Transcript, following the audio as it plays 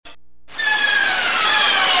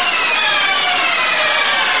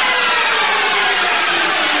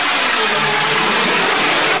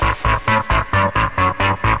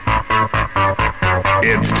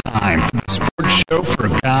show for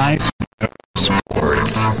guys who know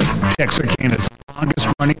sports. Texarkana's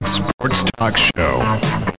longest-running sports talk show.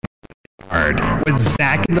 With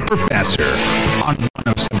Zach and the Professor on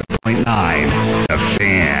 107.9 The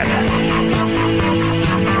Fan.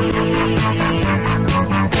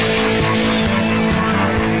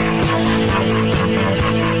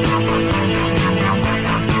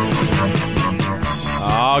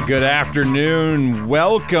 Good afternoon.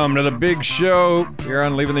 Welcome to the big show here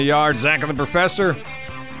on Leaving the Yard. Zach and the Professor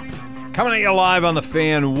coming at you live on the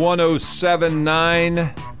Fan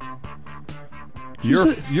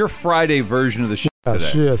 107.9. Your Friday version of the show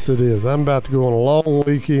today. Yes, it is. I'm about to go on a long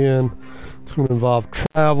weekend. It's going to involve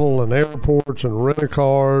travel and airports and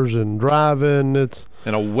rent-a-cars and driving.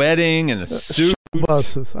 And a wedding and a suit.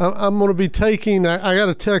 Buses. I'm going to be taking. I got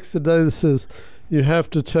a text today that says you have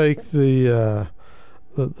to take the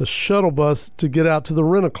shuttle bus to get out to the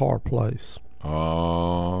rent-a-car place.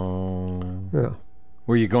 Oh. Yeah.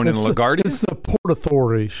 Were you going in LaGuardia? It's the Port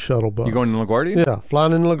Authority shuttle bus. You going in LaGuardia? Yeah,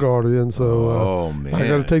 flying in LaGuardia. And so man. I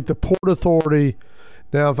got to take the Port Authority.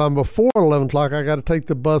 Now, if I'm before 11 o'clock, I got to take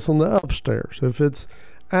the bus on the upstairs. If it's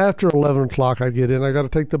after 11 o'clock I get in, I got to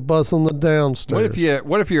take the bus on the downstairs.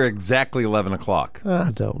 What if you're exactly 11 o'clock? I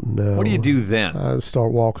don't know. What do you do then? I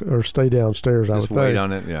start walking or stay downstairs. Just I would think. wait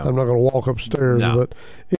on it. Yeah. I'm not going to walk upstairs. No. But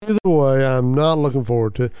either way, I'm not looking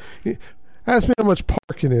forward to it. Ask me how much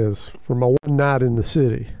parking is for my one night in the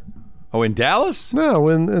city. Oh, in Dallas? No,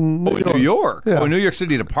 in New York. Yeah. Oh, in New York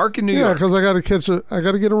City to park in New York. Yeah, because I got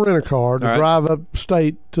to get a rent-a-car to drive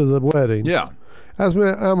upstate to the wedding. Yeah. Ask me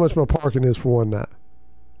how much my parking is for one night.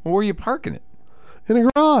 Well, where are you parking it? In a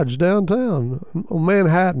garage downtown, on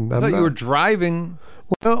Manhattan. I thought you were driving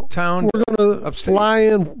town. We're going to fly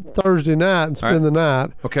in Thursday night and spend the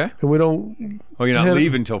night. Okay. And we don't. Oh, you're not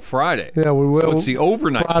leaving until Friday. Yeah, we will. So it's the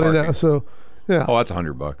overnight Friday parking. night. So, yeah. Oh, that's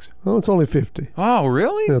 $100. Oh, it's only $50. Oh,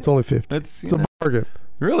 really? Yeah, it's only $50. It's a bargain.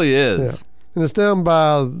 Really is. Yeah. And it's down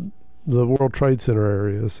by the World Trade Center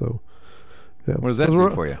area. So, yeah. What does that do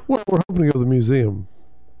for you? Well, we're hoping to go to the museum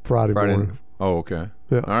Friday morning. Oh, okay.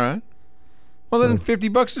 Yeah. All right. Well, then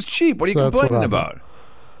 $50 is cheap. What are you complaining about?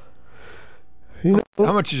 You know,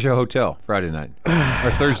 how much is your hotel Friday night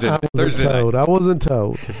or Thursday night? I wasn't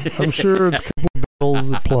told. I'm sure it's a couple of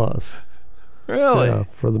bills plus. Really? Yeah,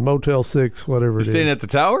 for the Motel 6, whatever it is. Staying at the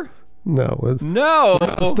tower? No. No. We're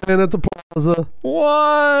not staying at the Plaza.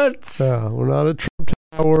 What? We're not at Trump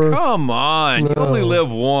Tower. Come on. No. You only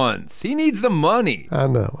live once. He needs the money. I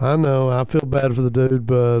know. I feel bad for the dude,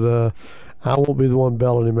 but I won't be the one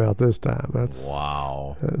bailing him out this time.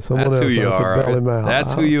 Wow. Someone That's else who you are. bail him out.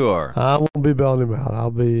 That's who you are. I won't be bailing him out. I'll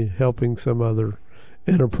be helping some other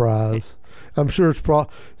enterprise. I'm sure it's probably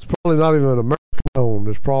not even American-owned.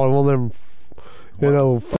 It's probably one of them,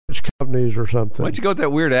 French companies or something. Why'd you go with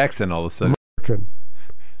that weird accent all of a sudden? American.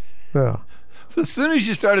 Yeah. So as soon as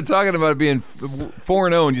you started talking about it being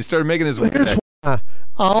foreign-owned, you started making this weird accent.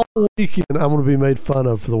 All weekend I'm going to be made fun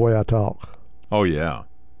of for the way I talk. Oh, yeah.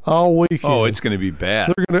 All weekend. Oh, it's going to be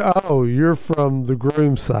bad. They're going to, you're from the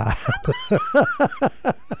groom side.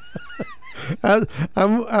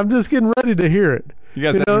 I'm just getting ready to hear it.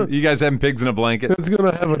 You guys having pigs in a blanket? It's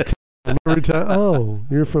going to have a tone every time. Oh,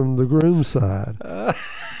 you're from the groom side.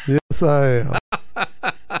 Yes, I am.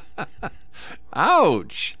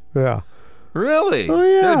 Ouch. Yeah. Really? Oh,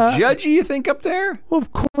 yeah. They're judgy, you think, up there? Well,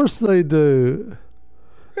 of course they do.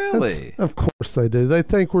 Really? Of course they do. They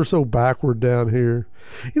think we're so backward down here.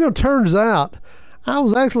 Turns out I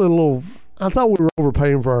was actually I thought we were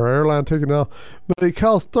overpaying for our airline ticket now, but it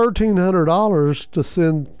cost $1,300 to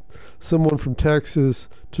send someone from Texas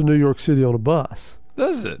to New York City on a bus.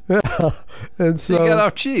 Does it? Yeah. And so you got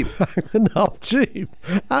off cheap. I got off cheap.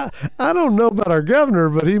 I don't know about our governor,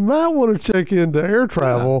 but he might want to check into air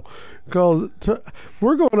travel because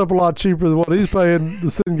we're going up a lot cheaper than what he's paying to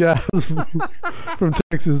send guys from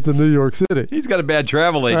Texas to New York City. He's got a bad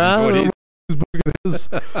travel agent. I don't know who's booking his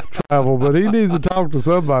travel, but he needs to talk to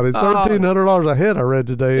somebody. $1,300 a head I read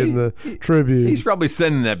today in the Tribune. He's probably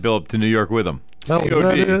sending that bill up to New York with him.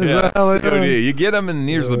 COD. COD. You get him, and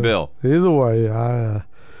here's the bill. Either way, I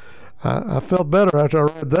felt better after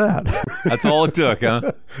I read that. That's all it took,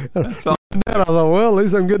 huh? That's all. I thought, well, at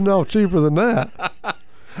least I'm getting off cheaper than that.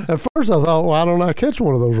 At first, I thought, why don't I catch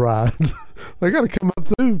one of those rides? They got to come up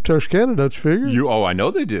through Texarkana, don't you figure? I know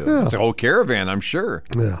they do. Yeah. It's a whole caravan, I'm sure.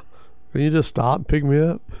 Yeah. Can you just stop and pick me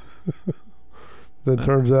up? Then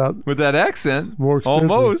turns out with that accent, more expensive.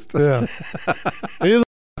 Almost. Yeah. Either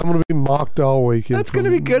I'm going to be mocked all weekend. That's going to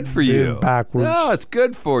be good for you. Backwards. No, it's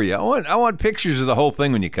good for you. I want pictures of the whole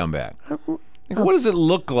thing when you come back. What does it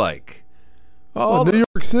look like? Oh, New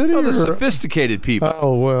York City? the or- sophisticated people.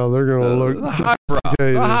 Oh, well, they're going to look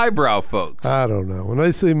sophisticated. The highbrow folks. I don't know. When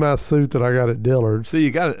they see my suit that I got at Dillard's. So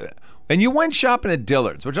you got it. And you went shopping at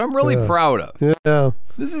Dillard's, which I'm really proud of. Yeah,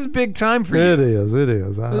 This is big time for you. it is.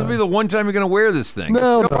 This will be the one time you're going to wear this thing.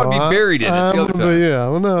 No, You'll probably be buried in it. It's the other time. Yeah,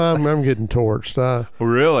 well, no, I'm getting torched. Oh,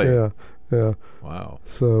 really? Yeah. Wow.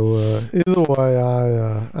 So either way,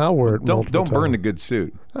 I wear it. Don't burn the times. good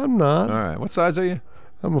suit. I'm not. All right. What size are you?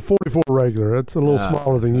 I'm a 44 regular. That's a little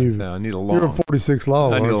smaller than you. I need a long. You're a 46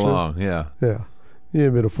 long. I need a aren't you? long. Yeah. Yeah. You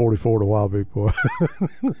ain't been a 44 in a while, big boy.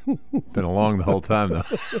 Been a long the whole time though.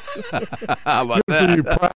 How about Good for you.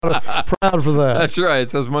 that? Proud for that. That's right.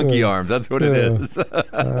 It's those monkey arms. That's what it Yeah. is.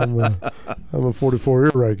 I'm a 44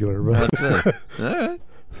 irregular, but That's it. All right.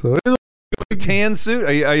 so either Tan suit?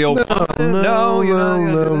 Are you no, you're not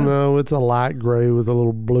gonna do that? no. It's a light gray with a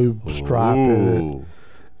little blue stripe in Ooh.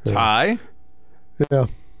 Tie? it. Yeah, I'm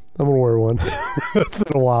gonna wear one. It's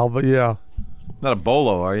been a while, but yeah. Not a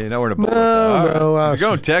bolo, are you? You're not wearing a bolo. No, All right. no, You're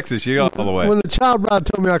going to Texas. You go all the way. When the child bride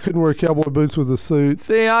told me I couldn't wear cowboy boots with a suit,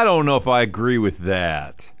 See, I don't know if I agree with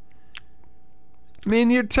that. I mean,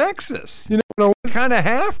 you're Texas. you know, You kind of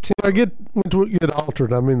have to. when I went to get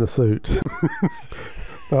altered, I'm in the suit.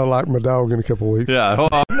 I like my dog in a couple of weeks. Yeah.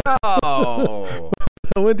 Hold on. No.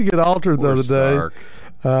 I went to get altered the Poor other day.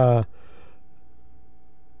 Sark.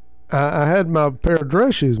 I had my pair of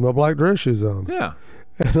dress shoes, my black dress shoes on. Yeah.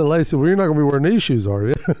 And the lady said, "Well, you're not going to be wearing these shoes, are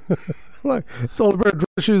you?" I'm like, it's the only pair of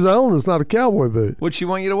dress shoes I own that's not a cowboy boot. What'd she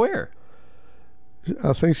want you to wear?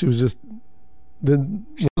 I think she was just didn't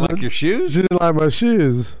Like your shoes? she didn't like my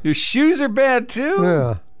shoes. Your shoes are bad too?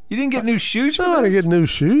 Yeah, You didn't get new shoes for I'm not this? get new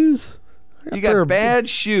shoes. You a pair got of- bad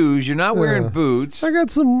shoes. You're not wearing Yeah. boots. I got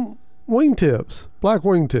some wingtips, black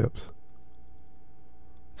wingtips.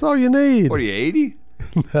 That's all you need. What are you, 80?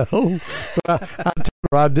 No, but I told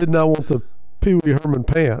her I did not want the Pee Wee Herman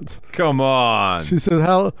pants. Come on. She said,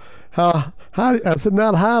 how? I said,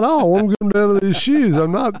 not high at all. I'm going down to these shoes.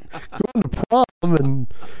 I'm not going to prom in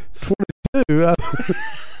 22.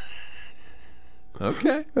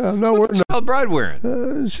 Okay. I'm not What's wearing. the child bride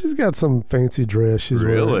wearing? She's got some fancy dress. She's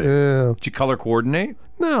Really? wearing. Yeah. Did you color coordinate?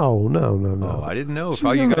 No. Oh, I didn't know She's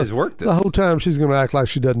how you gonna- guys worked The it. whole time she's going to act like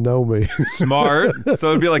she doesn't know me. Smart. So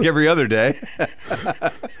it'd be like every other day.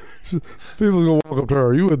 People's going to walk up to her.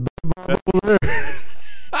 Are you with Big Bob over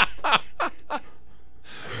there?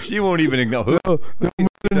 She won't even know who.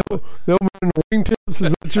 The old man in the wingtips,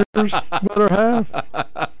 is that yours? Better half?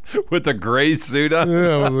 With the gray suit on.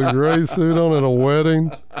 Yeah, with a gray suit on at a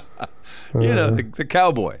wedding. You know, the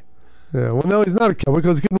cowboy. Yeah, well, no, he's not a cowboy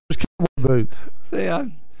because he couldn't wear cowboy boots. See,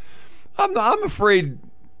 I'm afraid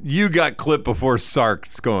you got clipped before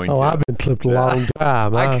Sark's going Oh, to. I've been clipped a long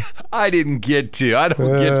time. I didn't get to. I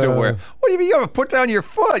don't get to wear. What do you mean? You have to put down your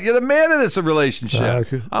foot. You're the man in this relationship.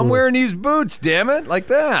 Okay. I'm wearing these boots, damn it, like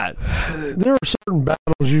that. There are certain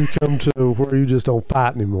battles you come to where you just don't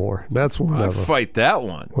fight anymore. That's one I of them. fight that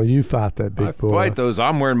one. Well, you fight that big I boy. fight those.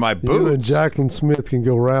 I'm wearing my You and boots. Jacqueline Smith can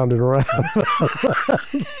go round and around.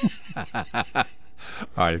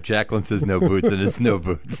 All right, if Jacqueline says no boots, then it's no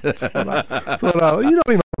boots. That's what you don't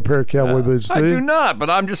even have a pair of cowboy boots, do I you? do not, but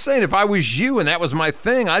I'm just saying, if I was you and that was my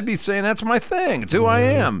thing, I'd be saying that's my thing. It's who I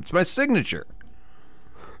am. It's my signature.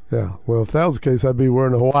 Yeah. Well, if that was the case, I'd be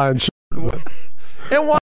wearing a Hawaiian shirt. And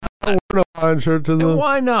why? I'm wearing a Hawaiian shirt to And the.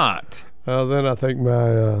 why not? Then I think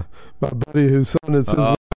my buddy whose son it's his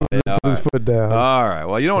Oh, wife yeah, put his foot down. All right.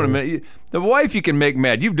 Well, you don't want to make the wife you can make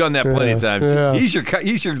mad. You've done that plenty of Yeah, times. yeah.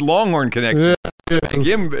 He's your Longhorn connection. Yeah. Make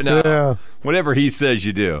him, no, Yeah. whatever he says,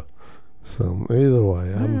 you do. So either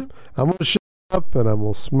way, I'm gonna shut up and I'm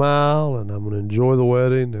gonna smile and I'm gonna enjoy the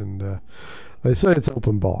wedding. And they say it's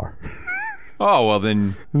open bar, Oh well,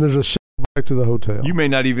 then and there's a shuttle back to the hotel. you may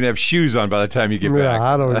not even have shoes on by the time you get yeah, back.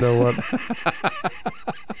 I don't know what.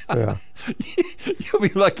 Yeah, You'll be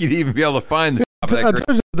lucky to even be able to find the. I told you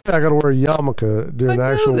today I got to wear a yarmulke during the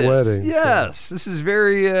actual wedding. Yes, this is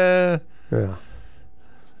very. So, yeah.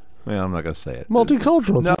 Well, I'm not going to say it.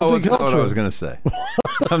 Multicultural. It's No, that's not what I multicultural. was going to say.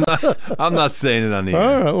 I'm not saying it on the All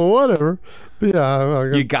air. right. Well, whatever. But yeah, I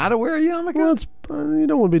got, You got to wear a yarmulke. well, it's, you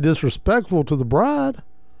don't want to be disrespectful to the bride.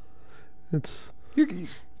 It's.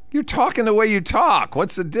 You're talking the way you talk.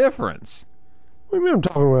 What's the difference? What do you mean I'm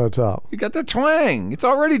talking about the top? You got the twang. It's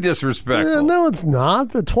already disrespectful. Yeah, no, it's not.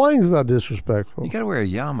 The twang's not disrespectful. You got to wear a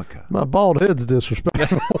yarmulke. My bald head's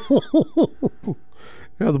disrespectful.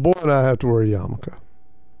 Yeah, the boy and I have to wear a yarmulke.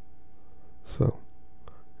 So,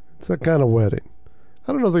 it's that kind of wedding.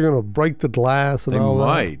 I don't know if they're going to break the glass and They all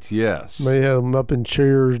might, yes. that. May have them up in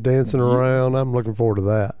chairs dancing around. I'm looking forward to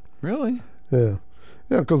that. Really? Yeah.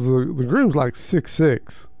 Yeah, because the groom's like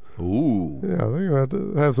 6'6". Ooh. Yeah, they're going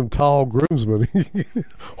to have some tall groomsmen.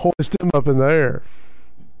 Hoist him up in the air.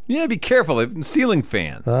 Yeah, be careful. They're a ceiling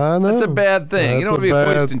fan. I know. That's a bad thing. You don't want to be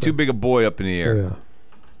hoisting too thing. big a boy up in the air. Yeah.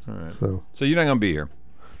 All right. So you're not going to be here.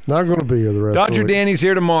 not going to be here the rest of Dodger the week. Danny's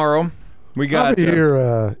here tomorrow. We got I'll be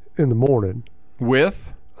here in the morning.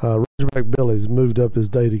 with. Razorback Billy's moved up his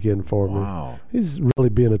date again for me. Wow. He's really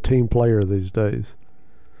being a team player these days.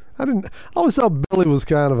 I always thought Billy was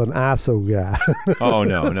kind of an ISO guy. Oh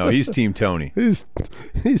no, he's Team Tony. he's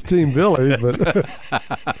Team Billy, but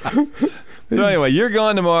So anyway, you're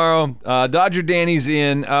gone tomorrow. Dodger Danny's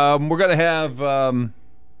in. We're going to have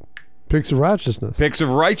Picks of Righteousness. Picks of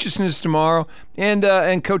Righteousness tomorrow,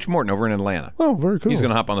 and Coach Morton over in Atlanta. Oh, very cool. He's going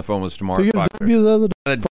to hop on the phone with us tomorrow. Did you get a W the other day?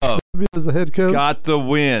 Got a dub. W as a head coach? Got the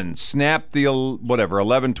win. Snapped the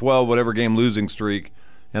 11-12, whatever game losing streak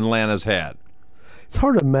Atlanta's had. It's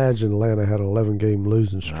hard to imagine Atlanta had an 11-game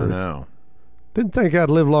losing I streak. know. Didn't think I'd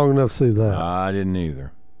live long enough to see that. I didn't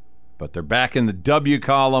either. But they're back in the W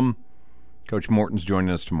column. Coach Morton's joining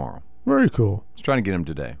us tomorrow. Very cool. I was trying to get him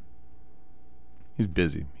today. He's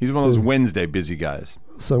busy. He's one of those Wednesday busy guys.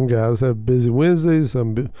 Some guys have busy Wednesdays,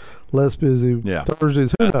 some less busy Yeah.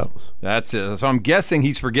 Thursdays. Who knows? That's it. So I'm guessing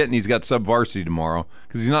he's forgetting he's got sub-varsity tomorrow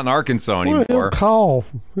because he's not in Arkansas Well, anymore. he'll call.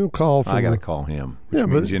 He'll call from I got to the- call him, which Yeah,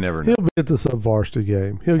 means but you never know. he'll be at the sub-varsity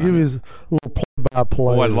game. He'll give his little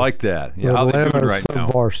play-by-play. Oh, I'd like that. Yeah, how they doing Atlanta right now?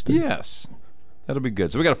 sub-varsity. Yes. That'll be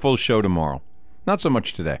good. So we got a full show tomorrow. Not so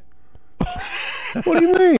much today. What do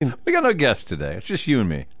you mean? We got no guests today. It's just you and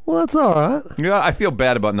me. Well, that's all right. Yeah, I feel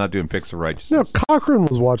bad about not doing Picks of You know, Righteousness. Cochran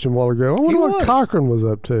was watching a while ago. I wonder He what was. Cochran was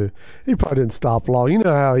up to. He probably didn't stop long. You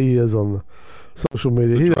know how he is on the social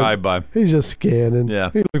media. He doesn't- Drive-by. He's just scanning.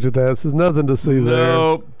 Yeah. He looked at that. Says nothing to see there.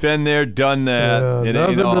 Nope. Been there, done that. Yeah, It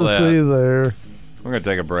nothing ain't all to that. see there. We're going to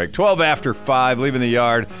take a break. 12 after 5, leaving the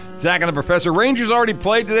yard. Zach and the Professor. Rangers already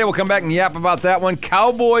played today. We'll come back and yap about that one.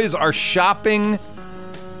 Cowboys are shopping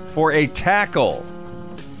for a tackle.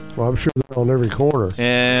 Well, I'm sure they're on every corner.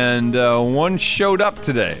 And one showed up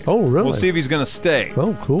today. Oh, really? We'll see if he's going to stay.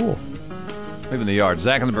 Oh, cool. Leaving the yard.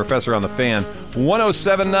 Zach and the Professor on the Fan.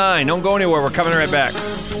 107.9. Don't go anywhere. We're coming right back.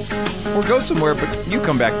 Or go somewhere, but you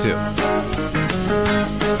come back too.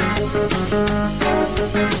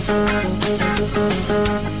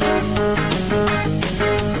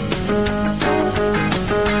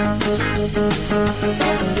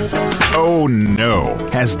 Oh no.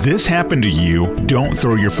 Has this happened to you? Don't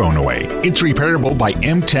throw your phone away. It's repairable by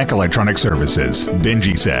M-Tech Electronic Services.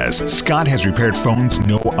 Benji says, Scott has repaired phones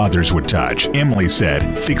no others would touch. Emily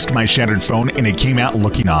said, fixed my shattered phone and it came out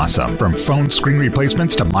looking awesome. From phone screen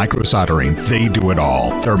replacements to micro soldering, they do it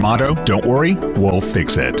all. Their motto, don't worry, we'll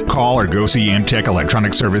fix it. Call or go see M-Tech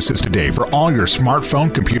Electronic Services today for all your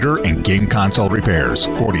smartphone, computer, and game console repairs.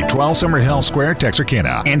 4012 Summerhill Square,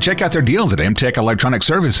 Texarkana. And check out their deals at M-Tech Electronic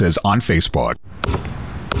Services on Facebook.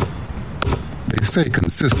 They say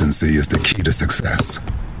consistency is the key to success.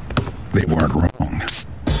 They weren't wrong. So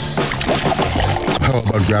how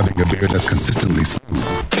about grabbing a beer that's consistently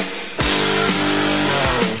smooth?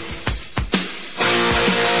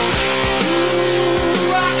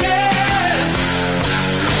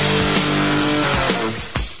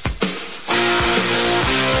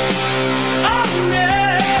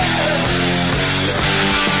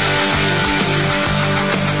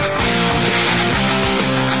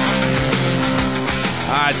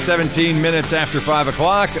 All right, 17 minutes after 5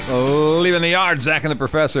 o'clock. Leaving the yard. Zach and the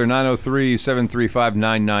Professor,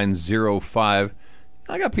 903-735-9905.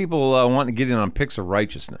 I got people wanting to get in on Picks of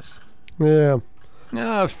Righteousness. Yeah.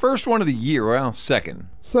 First one of the year. Well, second.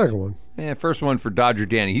 Second one. Yeah, first one for Dodger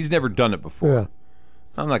Danny. He's never done it before. Yeah.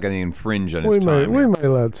 I'm not going to infringe on his We time. may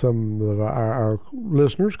let some of our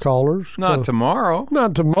listeners, callers. Not tomorrow.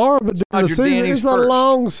 Not tomorrow, but during the Dodger season. Danny's It's a first.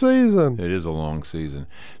 long season. It is a long season.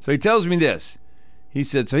 So he tells me this. He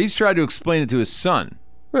said, so he's tried to explain it to his son,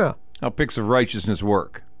 Yeah. how Picks of Righteousness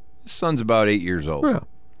work. His son's about 8 years old. Yeah.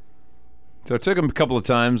 So it took him a couple of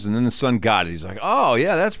times, and then the son got it. He's like, oh,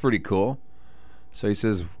 yeah, that's pretty cool. So he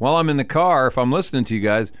says, while I'm in the car, if I'm listening to you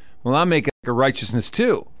guys, well, I'm making a righteousness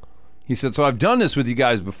too. He said, so I've done this with you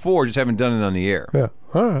guys before, just haven't done it on the air. Yeah.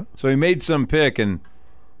 All right. So he made some pick, and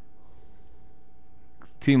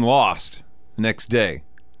team lost the next day.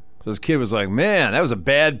 So his kid was like, man, that was a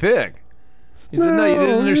bad pick. He said, no, you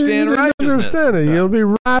didn't understand you didn't righteousness. understand it. Yeah. You'll be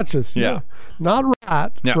righteous. Yeah. Not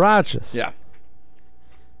right. Yeah. Righteous. Yeah.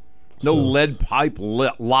 No lead pipe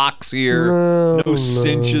locks here. No,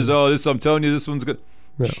 cinches. Oh, this I'm telling you, this one's good.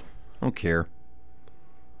 No. I don't care.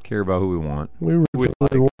 Care about who we want. We root for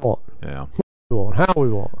what we want. Yeah. We want. How we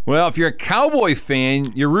want. Well, if you're a Cowboy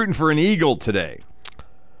fan, you're rooting for an Eagle today.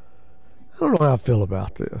 don't know how I feel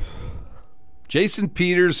about this. Jason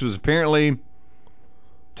Peters was apparently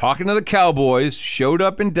talking to the Cowboys, showed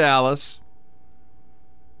up in Dallas,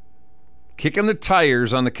 kicking the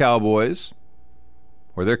tires on the Cowboys,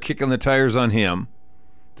 or they're kicking the tires on him,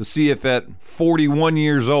 to see if at 41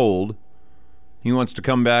 years old he wants to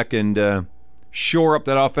come back and shore up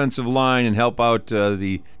that offensive line and help out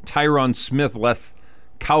the Tyron Smith-less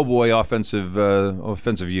Cowboy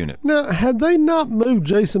offensive unit. Now, had they not moved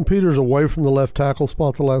Jason Peters away from the left tackle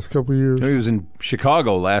spot the last couple of years? He was in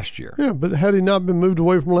Chicago last year. Yeah, but had he not been moved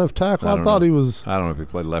away from left tackle, I thought he was I don't know if he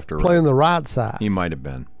played left or playing right. the right side. He might have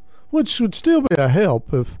been. Which would still be a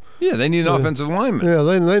help if. Yeah, they need an offensive lineman. Yeah,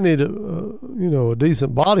 they need a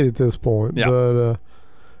decent body at this point. Yeah. But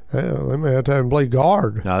they may have to have him play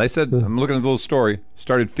guard. Now, they said, I'm looking at the little story,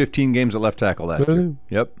 started 15 games at left tackle last year.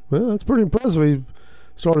 Yep. Well, that's pretty impressive. He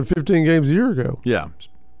started 15 games a year ago. Yeah,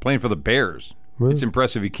 playing for the Bears. Well. It's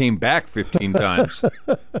impressive he came back 15 times.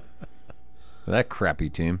 That crappy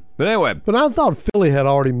team. But anyway. But I thought Philly had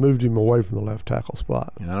already moved him away from the left tackle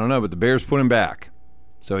spot. I don't know, but the Bears put him back.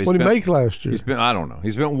 So What did he make last year? I don't know.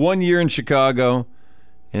 He spent 1 year in Chicago,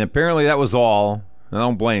 and apparently that was all. I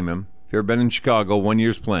don't blame him. If you've ever been in Chicago, 1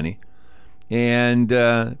 year's plenty. And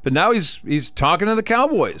but now he's talking to the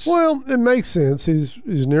Cowboys. Well, it makes sense. He's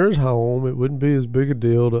near his home. It wouldn't be as big a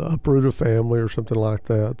deal to uproot a family or something like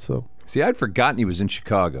that. So See, I'd forgotten he was in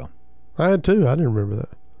Chicago. I had too. I didn't remember that.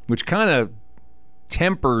 Which kind of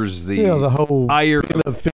tempers the whole ire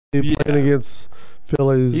of Philly playing against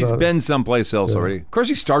Phillies. He's been someplace else already. Of course,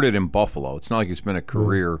 he started in Buffalo. It's not like he spent a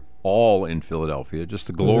career all in Philadelphia. Just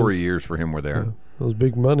the glory years for him were there. Yeah, those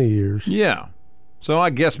big money years. Yeah. So I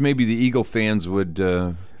guess maybe the Eagle fans would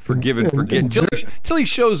forgive and forget until he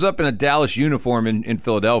shows up in a Dallas uniform in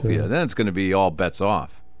Philadelphia. Then it's going to be all bets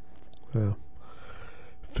off. Yeah.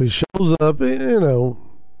 If he shows up, it'll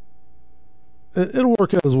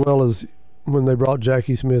work out as well as when they brought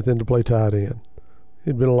Jackie Smith in to play tight end.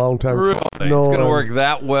 He'd been a long time Really? Cardinal. It's going to work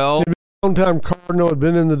that well? He'd been a long time Cardinal, had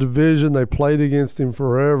been in the division. They played against him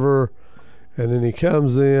forever. And then he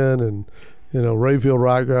comes in and, Rayfield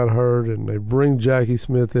Wright got hurt, and they bring Jackie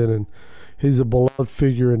Smith in, and he's a beloved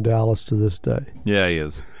figure in Dallas to this day. Yeah, he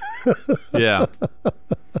is. Yeah.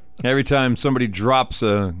 Every time somebody drops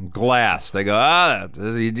a glass, they go,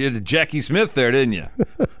 you did Jackie Smith there, didn't you?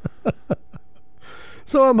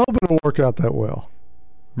 So I'm hoping it'll work out that well.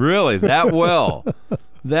 Really? That well?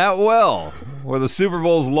 That well? Where the Super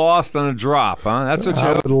Bowl's lost on a drop, huh? That's what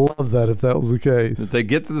I would love that if that was the case. If they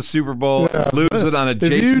get to the Super Bowl and lose it on a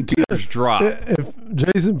Jason Peters drop. If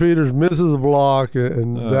Jason Peters misses a block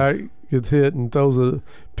and Dak gets hit and throws a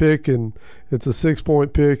pick and it's a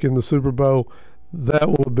 6-point pick in the Super Bowl, that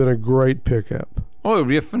will have been a great pickup. Oh, it would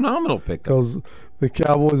be a phenomenal pickup. Because the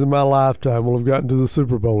Cowboys in my lifetime will have gotten to the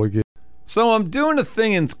Super Bowl again. So I'm doing a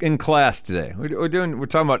thing in class today. We're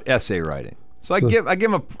talking about essay writing. So I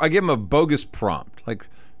give him a bogus prompt. Like,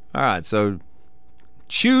 all right, so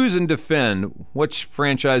choose and defend which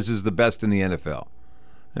franchise is the best in the NFL.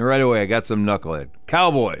 And right away I got some knucklehead.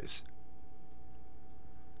 Cowboys.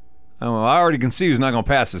 Oh, well, I already can see who's not going to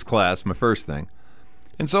pass this class, my first thing.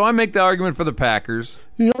 And so I make the argument for the Packers.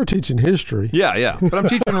 You are teaching history. Yeah, but I'm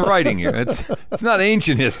teaching writing here. It's not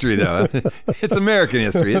ancient history, though. It's American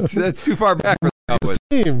history. It's too far back for the Cowboys.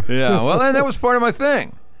 Team. Yeah, well, and that was part of my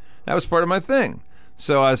thing.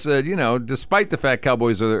 So I said, despite the fact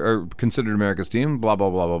Cowboys are considered America's team, blah,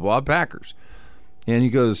 blah, blah, blah, blah, Packers. And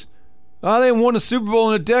he goes, they haven't won a Super Bowl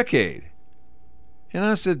in a decade. And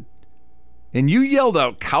I said, and you yelled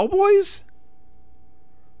out Cowboys?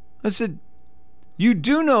 I said, you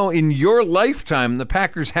do know in your lifetime the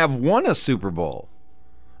Packers have won a Super Bowl.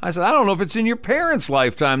 I said, I don't know if it's in your parents'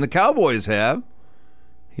 lifetime the Cowboys have.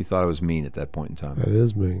 He thought I was mean at that point in time. That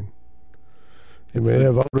is mean. You may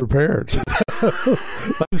have older parents.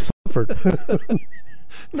 They've suffered.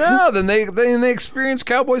 No, then they experience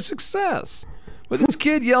Cowboy success. With this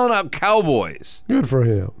kid yelling out Cowboys. Good for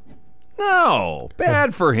him. No,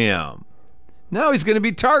 bad for him. Now he's going to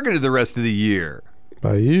be targeted the rest of the year.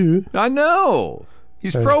 By you. I know.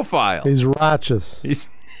 He's profiled. He's righteous. He's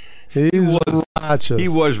righteous. He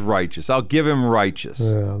was righteous. I'll give him righteous.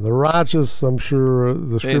 Yeah, the righteous, I'm sure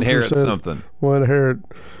the scripture inherit says something. Will inherit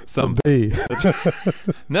something. B.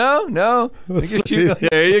 No.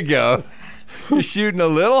 There you go. You're shooting a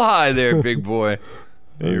little high there, big boy.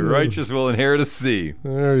 Your righteous will inherit a C.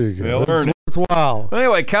 There you go. They'll earn it. Wow.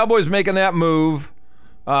 Anyway, Cowboys making that move.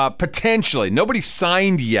 Potentially. Nobody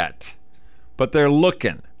signed yet, but they're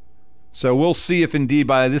looking. So we'll see if indeed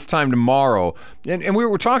by this time tomorrow, and we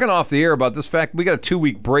were talking off the air about this fact, we got a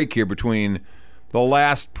 2-week break here between the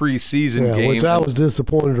last preseason game. Which I was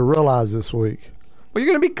disappointed to realize this week. Well,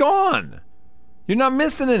 you're going to be gone. You're not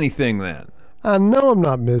missing anything then. I know I'm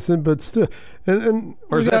not missing, but still.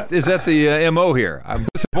 Or is that the MO here? I'm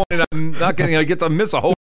disappointed I'm not going to get to miss a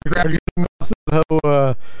whole crappy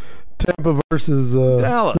Tampa versus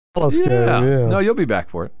Dallas game. Yeah. No, you'll be back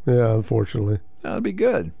for it. Yeah, unfortunately. That'll be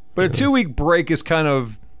good. But a 2-week break is kind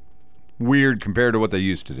of weird compared to what they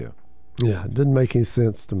used to do. Yeah, it didn't make any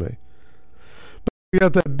sense to me. But we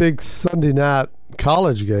got that big Sunday night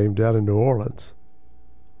college game down in New Orleans.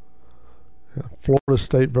 Yeah, Florida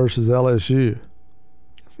State versus LSU.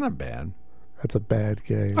 That's not bad. That's a bad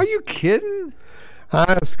game. Are you kidding?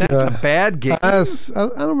 That's a bad game. I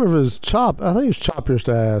don't remember if it was Chop. I think it was Chop used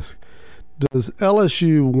to ask, does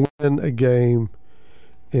LSU win a game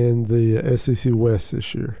in the SEC West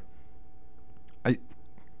this year?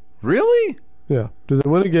 Really? Yeah. Do they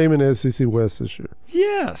win a game in SEC West this year?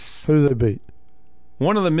 Yes. Who do they beat?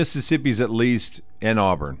 One of the Mississippis at least, and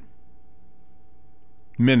Auburn.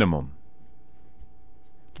 Minimum.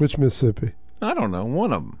 Which Mississippi? I don't know.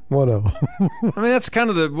 One of them. One of them. I mean, that's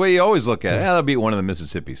kind of the way you always look at it. Yeah, they'll beat one of the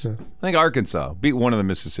Mississippis. Yeah. I think Arkansas beat one of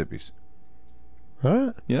the Mississippis. All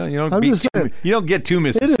right. Yeah, you don't get two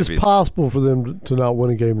Mississippis. It is possible for them to not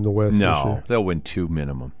win a game in the West this year. No, they'll win 2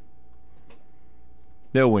 minimum.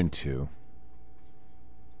 They'll win 2.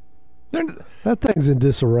 That thing's in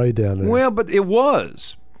disarray down there. Well, but it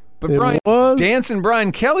was. But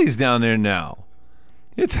Brian Kelly's down there now.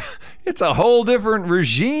 It's a whole different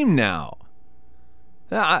regime now.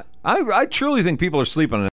 I truly think people are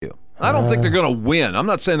sleeping on it. I don't think they're going to win. I'm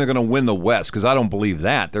not saying they're going to win the West because I don't believe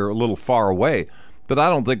that. They're a little far away. But I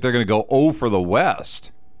don't think they're going to go 0 for the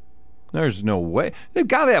West. There's no way. They've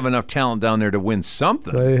got to have enough talent down there to win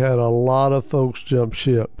something. They had a lot of folks jump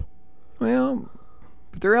ship. Well,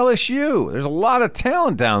 but they're LSU. There's a lot of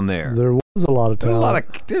talent down there. There was a lot of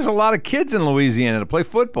talent. There's a lot of kids in Louisiana to play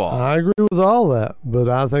football. I agree with all that, but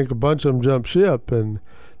I think a bunch of them jump ship, and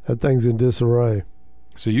that thing's in disarray.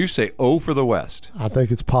 So you say 0 for the West. I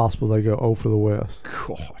think it's possible they go 0 for the West.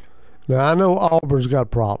 God. Now, I know Auburn's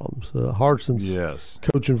got problems. Hartson's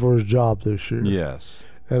coaching for his job this year. Yes.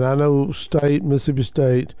 And I know Mississippi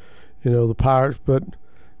State, the Pirates, but,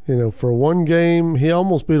 for one game, he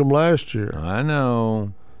almost beat them last year. I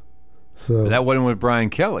know. So that wasn't with Brian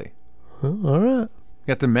Kelly. All right.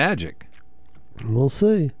 Got the magic. We'll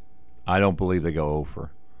see. I don't believe they go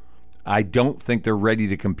over. I don't think they're ready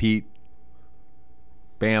to compete.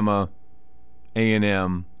 Bama,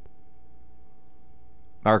 A&M,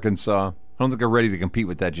 Arkansas. I don't think they're ready to compete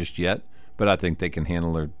with that just yet, but I think they can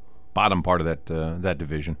handle their bottom part of that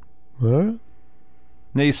division. All right.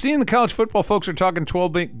 Now, you see in the college football, folks are talking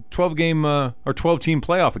 12-game or 12-team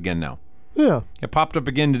playoff again now. Yeah. It popped up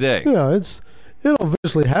again today. Yeah, it'll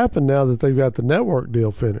eventually happen now that they've got the network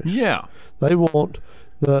deal finished. Yeah. They want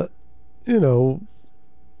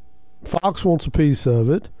Fox wants a piece of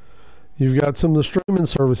it. You've got some of the streaming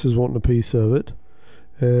services wanting a piece of it.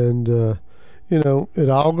 And, it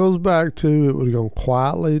all goes back to it would have gone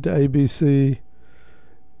quietly to ABC,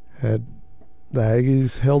 had the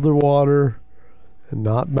Aggies held their water and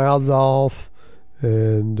not mouthed off,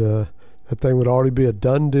 and that thing would already be a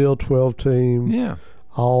done deal, 12-team,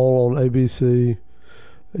 all on ABC,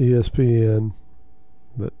 ESPN.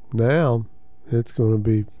 But now it's going to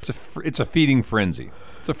be... It's a feeding frenzy.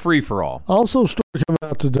 It's a free-for-all. Also, a story coming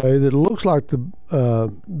out today that it looks like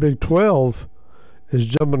the Big 12 is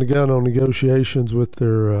jumping the gun on negotiations with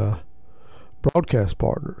their broadcast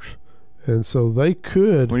partners. And so they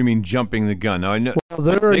could... What do you mean jumping the gun? Now, I know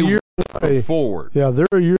they're a year away. Forward. Yeah, they're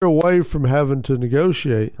a year away from having to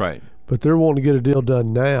negotiate. Right. But they're wanting to get a deal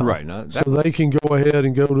done now. Right. So they can go ahead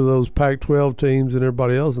and go to those Pac-12 teams and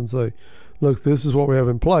everybody else and say, look, this is what we have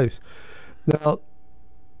in place. Now...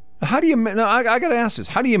 How do you? Now, I got to ask this.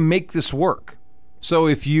 How do you make this work? So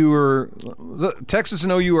if Texas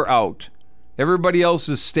and OU are out, everybody else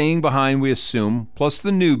is staying behind, we assume, plus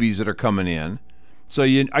the newbies that are coming in. So are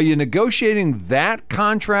you negotiating that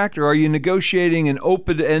contract, or are you negotiating an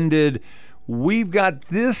open-ended, we've got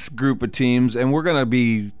this group of teams, and we're going to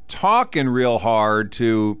be talking real hard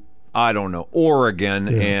to, I don't know, Oregon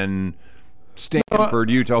and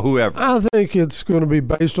Stanford, Utah, whoever? I think it's going to be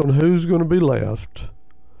based on who's going to be left.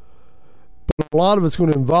 But a lot of it's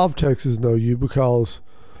going to involve Texas and OU because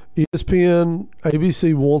ESPN,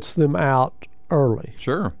 ABC wants them out early.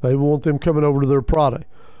 Sure. They want them coming over to their product.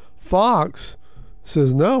 Fox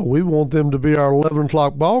says, no, we want them to be our 11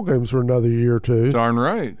 o'clock ball games for another year or two. Darn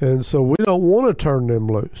right. And so we don't want to turn them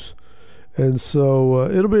loose. And so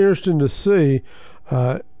it'll be interesting to see.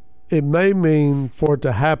 It may mean for it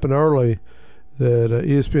to happen early that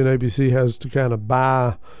ESPN ABC has to kind of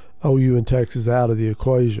buy OU and Texas out of the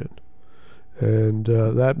equation. And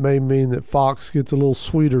that may mean that Fox gets a little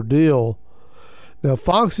sweeter deal. Now,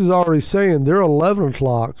 Fox is already saying their 11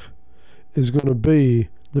 o'clock is going to be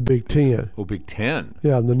the Big Ten. Oh, Big Ten.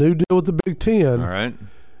 Yeah, and the new deal with the Big Ten, All right.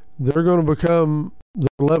 they're going to become the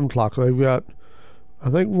 11 o'clock. They've got, I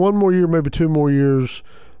think, one more year, maybe 2 more years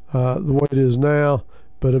the way it is now.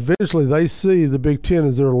 But eventually they see the Big Ten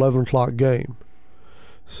as their 11 o'clock game.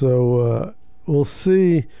 So we'll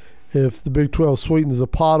see if the Big 12 sweetens the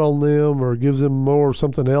pot on them or gives them more of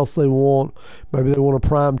something else they want. Maybe they want a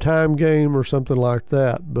prime time game or something like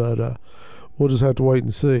that. But we'll just have to wait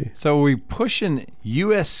and see. So are we pushing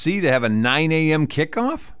USC to have a 9 a.m.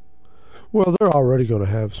 kickoff? Well, they're already going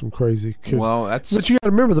to have some crazy kick. Well, that's... But you got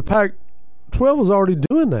to remember, the Pac-12 was already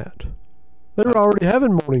doing that. They were already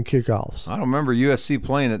having morning kickoffs. I don't remember USC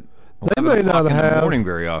playing at 11 They may o'clock not in the have morning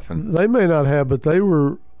very often. They may not have, but they've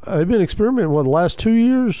been experimenting the last 2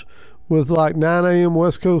 years with like 9 a.m.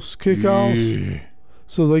 West Coast kickoffs. Yeah.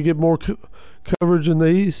 So they get more coverage in the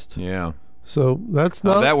East. Yeah. So that's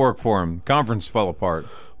How'd not that work for him? Conference fell apart.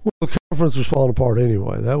 well. The conference was falling apart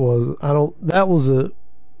anyway. That was a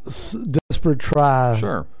desperate try.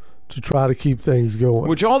 Sure. To try to keep things going.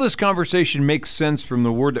 Which all this conversation makes sense from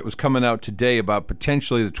the word that was coming out today about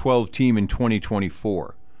potentially the 12 team in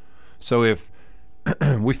 2024. So if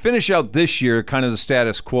we finish out this year kind of the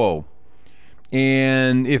status quo,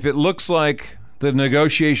 and if it looks like the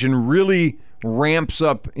negotiation really ramps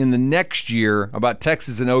up in the next year about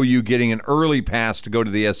Texas and OU getting an early pass to go to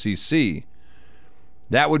the SEC,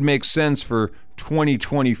 that would make sense for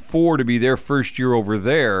 2024 to be their first year over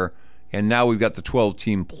there. And now we've got the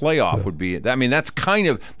 12-team playoff would be it. I mean, that's kind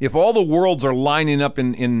of, if all the worlds are lining up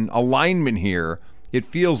in alignment here, it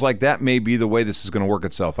feels like that may be the way this is going to work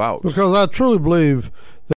itself out. Because I truly believe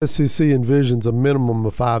the SEC envisions a minimum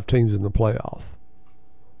of 5 teams in the playoff.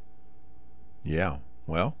 Yeah,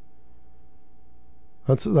 well.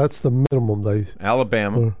 That's the minimum they.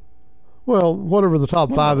 Alabama. Well, whatever the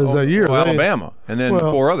top 5 is that year. Alabama, and then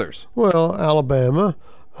 4 others. Well, Alabama.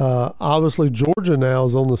 Obviously, Georgia now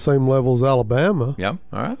is on the same level as Alabama. Yeah,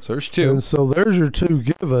 all right. So there's 2. And so there's your 2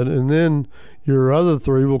 given, and then your other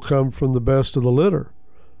 3 will come from the best of the litter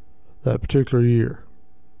that particular year.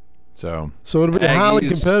 So it'll be highly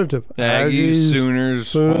competitive. Aggies,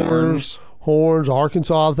 Sooners, Horns,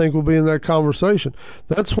 Arkansas, I think, will be in that conversation.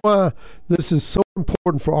 That's why this is so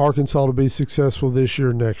important for Arkansas to be successful this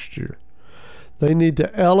year, next year. They need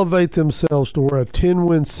to elevate themselves to where a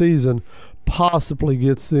 10-win season possibly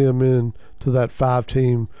gets them into that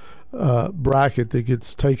 5-team bracket that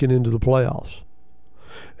gets taken into the playoffs.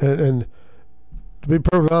 And to be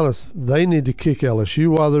perfectly honest, they need to kick LSU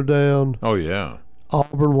while they're down. Oh, yeah.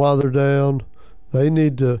 Auburn while they're down. They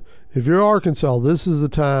need to, if you're Arkansas, this is the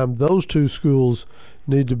time those 2 schools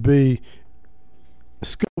need to be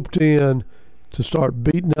scoped in to start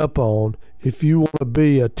beating up on if you want to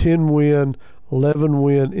be a 10-win,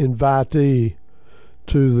 11-win invitee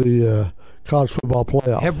to the college football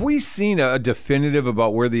playoff. Have we seen a definitive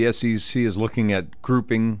about where the SEC is looking at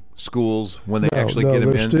grouping schools when they actually get them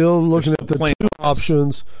in? They're still looking at the 2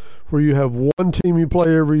 options where you have 1 team you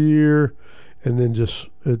play every year, and then just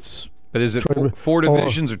it's. But is it 4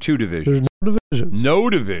 divisions or 2 divisions? There's no divisions. No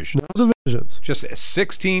divisions. No divisions. Just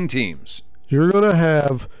 16 teams. You're going to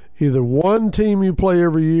have either 1 team you play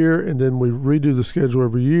every year, and then we redo the schedule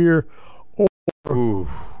every year, or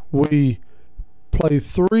we play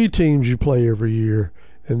 3 teams you play every year,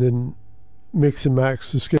 and then mix and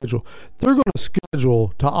match the schedule. They're going to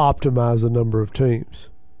schedule to optimize the number of teams.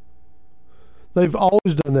 They've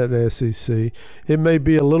always done that in the SEC. It may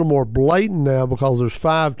be a little more blatant now because there's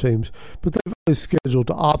 5 teams, but they've always scheduled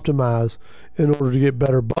to optimize in order to get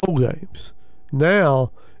better bowl games.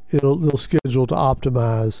 Now they'll schedule to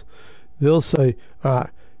optimize. They'll say, all right,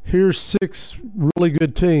 here's 6 really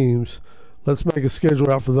good teams. Let's make a schedule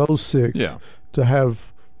out for those 6 to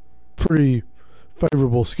have pretty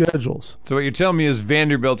favorable schedules. So what you're telling me is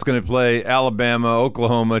Vanderbilt's going to play Alabama,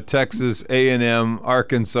 Oklahoma, Texas, A&M,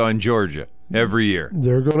 Arkansas, and Georgia every year.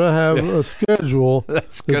 They're going to have a schedule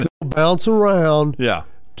that they'll bounce around Yeah.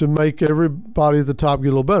 to make everybody at the top get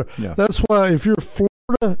a little better. Yeah. That's why if you're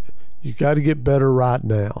Florida, you got to get better right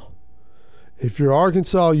now. If you're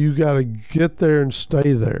Arkansas, you got to get there and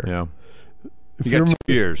stay there. Yeah. If You got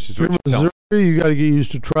 2 years. Is if what you're you're Missouri, you got to get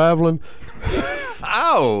used to traveling.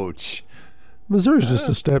 Ouch. Missouri's just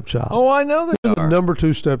a stepchild. Oh, I know they They're the are. number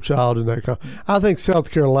 2 stepchild in that. I think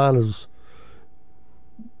South Carolina's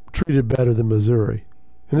treated better than Missouri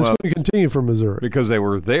And it's going to continue for Missouri. Because they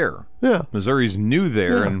were there. Yeah. Missouri's new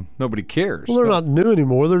there, and nobody cares. Well, they're not new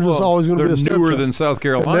anymore. They're just always going to be a step newer than South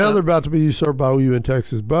Carolina. And now they're about to be usurped by OU and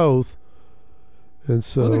Texas both. And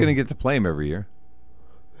so they're going to get to play them every year.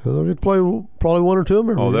 They'll get to play probably one or two of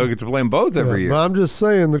them every year. They'll get to play them both every year. But I'm just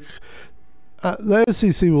saying the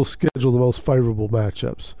SEC will schedule the most favorable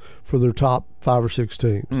matchups for their top 5 or 6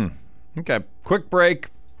 teams. Okay, quick break.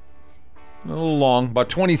 A little long, about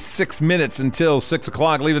 26 minutes until 6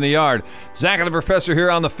 o'clock, leaving the yard. Zach and the Professor here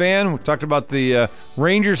on The Fan. We talked about the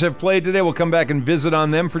Rangers have played today. We'll come back and visit on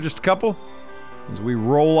them for just a couple as we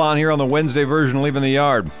roll on here on the Wednesday version of Leaving the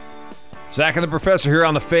Yard. Zach and the Professor here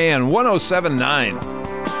on The Fan, 107.9.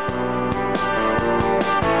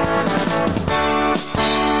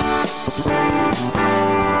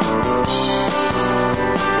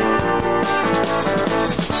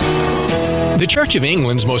 The Church of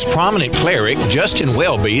England's most prominent cleric, Justin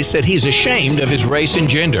Welby, said he's ashamed of his race and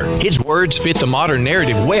gender. His words fit the modern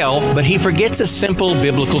narrative well, but he forgets a simple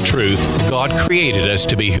biblical truth. God created us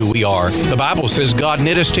to be who we are. The Bible says God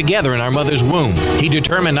knit us together in our mother's womb. He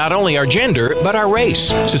determined not only our gender, but our race.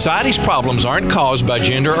 Society's problems aren't caused by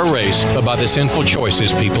gender or race, but by the sinful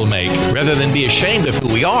choices people make. Rather than be ashamed of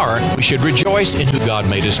who we are, we should rejoice in who God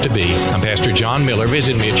made us to be. I'm Pastor John Miller.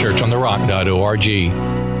 Visit me at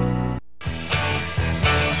churchontherock.org. –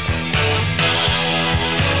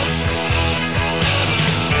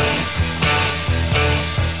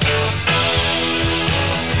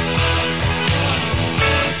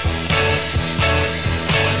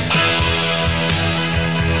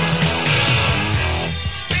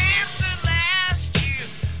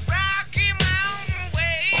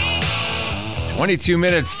 22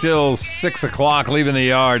 minutes till 6 o'clock, leaving the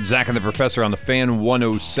yard. Zach and the Professor on The Fan,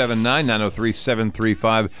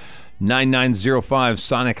 107.9, 903-735-9905,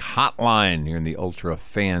 Sonic Hotline here in the Ultra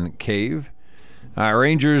Fan Cave.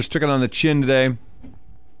 Rangers took it on the chin today.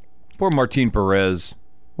 Poor Martin Perez.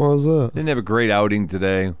 What was that? Didn't have a great outing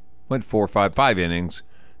today. Went 5 innings.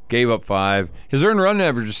 Gave up 5. His earned run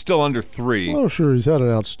average is still under 3. Oh, sure. He's had an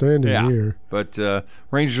outstanding year. But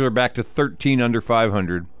Rangers are back to 13 under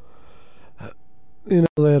 500. You know,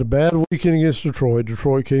 they had a bad weekend against Detroit.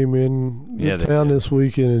 Detroit came in town this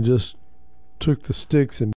weekend and just took the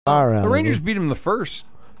sticks and fire out the of Rangers them. the first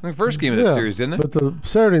game of that series, didn't they? But the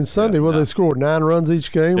Saturday and Sunday, they scored 9 runs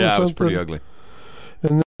each game or something? Yeah, it was pretty ugly.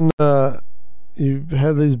 And then you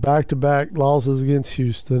had these back-to-back losses against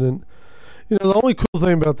Houston. And, you know, the only cool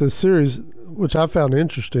thing about this series, which I found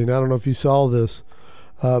interesting, I don't know if you saw this,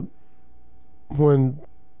 when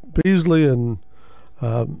Beasley and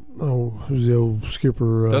who's the old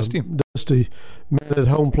skipper? Dusty met at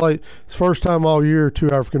home plate. It's the first time all year 2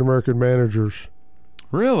 African-American managers.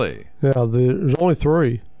 Really? Yeah, there's only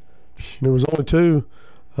 3. And there was only 2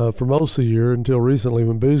 for most of the year until recently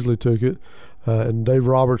when Beasley took it. And Dave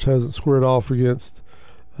Roberts hasn't squared off against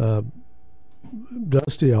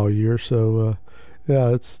Dusty all year. So,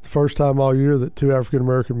 it's the first time all year that 2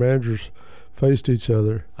 African-American managers faced each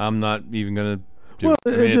other. I'm not even going to do well,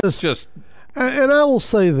 it's just... And I will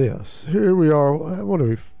say this. Here we are, what are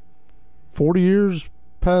we, 40 years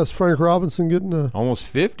past Frank Robinson getting almost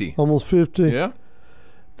 50. Almost 50. Yeah.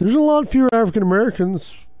 There's a lot fewer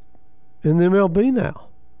African-Americans in the MLB now.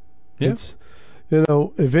 Yeah. It's, you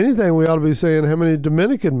know, if anything, we ought to be saying how many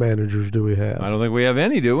Dominican managers do we have? I don't think we have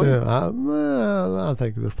any, do we? Yeah, I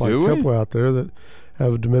think there's probably a couple out there that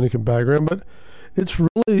have a Dominican background. But it's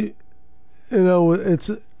really, you know,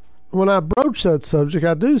 it's... When I broach that subject,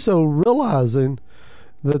 I do so realizing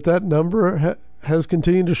that number has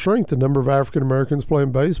continued to shrink, the number of African Americans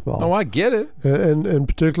playing baseball. Oh, I get it. And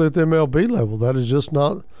particularly at the MLB level. That is just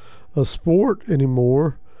not a sport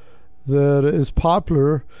anymore that is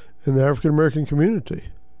popular in the African American community.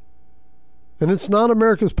 And it's not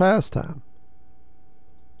America's pastime.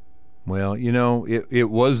 Well, you know, it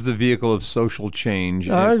was the vehicle of social change.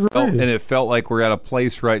 I agree. And it felt like we're at a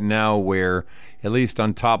place right now where, at least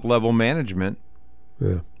on top-level management,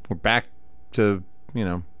 we're back to, you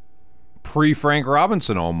know, pre-Frank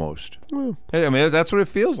Robinson almost. I mean, that's what it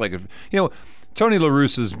feels like. You know, Tony La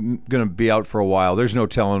Russa's going to be out for a while. There's no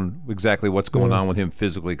telling exactly what's going on with him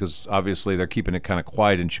physically because obviously they're keeping it kind of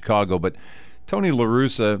quiet in Chicago. But Tony La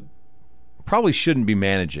Russa probably shouldn't be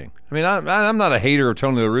managing. I mean, I'm not a hater of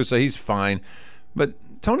Tony La Russa. He's fine. But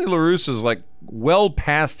Tony La Russa is like well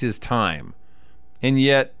past his time. And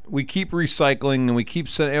yet we keep recycling and we keep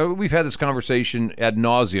saying, we've had this conversation ad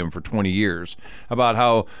nauseum for 20 years about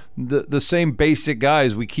how the same basic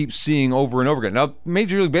guys we keep seeing over and over again. Now,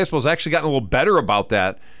 Major League Baseball has actually gotten a little better about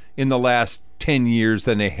that in the last 10 years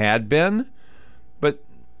than they had been. But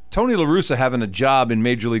Tony La Russa having a job in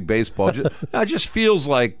Major League Baseball it just feels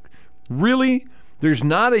like, really, there's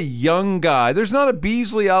not a young guy, there's not a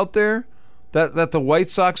Beasley out there that the White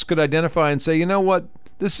Sox could identify and say, you know what,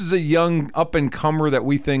 this is a young up-and-comer that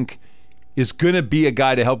we think is going to be a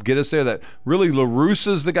guy to help get us there, that really La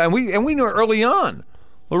Russa's the guy. And we knew early on,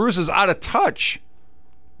 La Russa's out of touch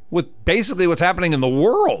with basically what's happening in the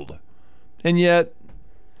world. And yet,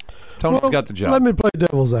 Tony's got the job. Let me play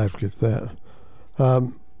devil's advocate to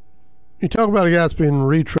that. You talk about a guy that's been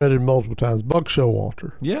retreaded multiple times, Buck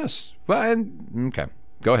Showalter. Yes. Well, okay.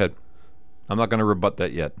 Go ahead. I'm not going to rebut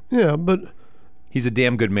that yet. Yeah, but he's a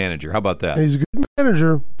damn good manager. How about that? He's a good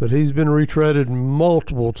manager, but he's been retreaded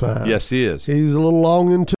multiple times. Yes, he is. He's a little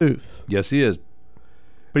long in tooth. Yes, he is.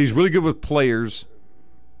 But he's really good with players.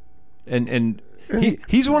 And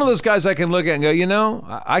he's one of those guys I can look at and go, you know,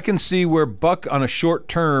 I can see where Buck on a short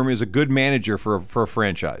term is a good manager for a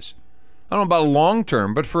franchise. I don't know about a long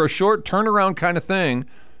term, but for a short turnaround kind of thing,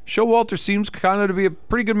 Showalter seems kind of to be a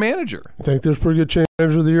pretty good manager. I think there's a pretty good chance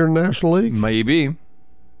manager of the year in the National League. Maybe.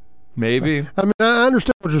 I mean, I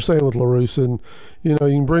understand what you're saying with La Russa, and you know,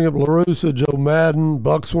 you can bring up La Russa, Joe Madden,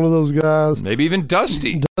 Buck's one of those guys. Maybe even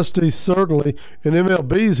Dusty. Dusty, certainly, and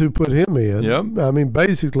MLB's who put him in. Yep. I mean,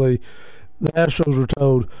 basically, the Astros were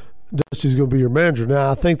told Dusty's going to be your manager. Now,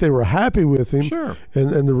 I think they were happy with him, sure,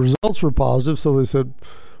 and the results were positive, so they said,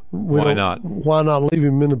 why not? Why not leave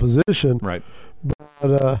him in a position? Right.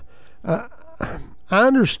 But I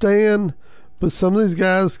understand. But some of these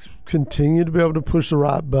guys continue to be able to push the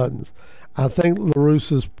right buttons. I think La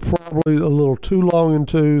Russa's probably a little too long in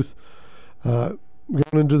tooth. Going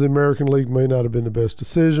into the American League may not have been the best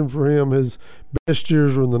decision for him. His best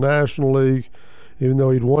years were in the National League, even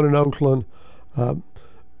though he'd won in Oakland.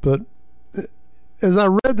 But as I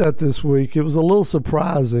read that this week, it was a little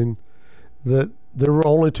surprising that there were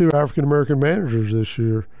only 2 African-American managers this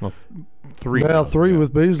year. Well, 3. Now 3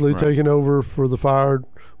 with Beasley right, taking over for the fired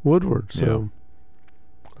Woodward. So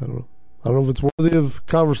I don't know. I don't know if it's worthy of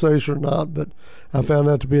conversation or not, but I found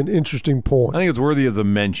that to be an interesting point. I think it's worthy of the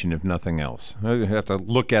mention, if nothing else. I have to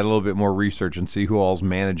look at a little bit more research and see who all's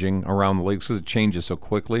managing around the league because it changes so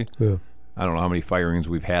quickly. Yeah. I don't know how many firings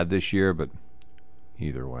we've had this year, but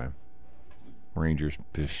either way, Rangers,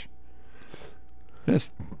 fish.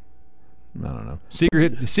 Just, I don't know.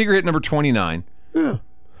 Secret hit number 29. Yeah.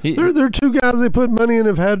 They're 2 guys they put money in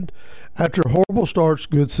have had, after horrible starts,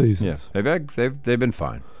 good seasons. Yes, they've been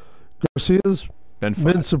fine. Garcia's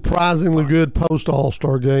been surprisingly good post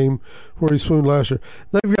All-Star game where he swooned last year.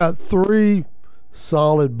 They've got 3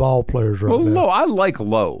 solid ball players right now. Lowe, I like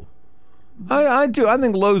Lowe. I do. I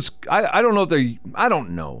think Lowe's. I don't know if they. I don't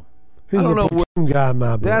know. He's a platoon guy,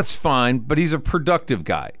 my boy. That's fine, but he's a productive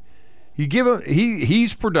guy. You give him.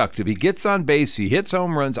 He's productive. He gets on base. He hits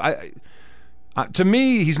home runs. To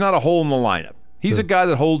me, he's not a hole in the lineup. He's a guy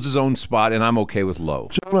that holds his own spot, and I'm okay with Lowe.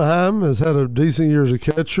 Jonah Heim has had a decent year as a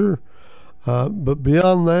catcher, but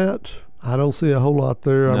beyond that, I don't see a whole lot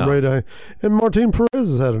there. No. I'm ready to, and Martin Perez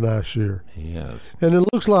has had a nice year. Yes. And it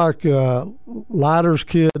looks like Leiter's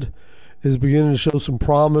kid is beginning to show some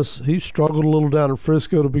promise. He struggled a little down in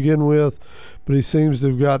Frisco to begin with, but he seems to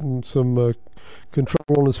have gotten some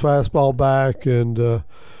control on his fastball back, and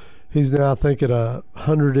he's now, I think, at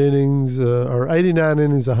 100 innings or 89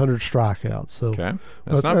 innings, 100 strikeouts. So okay,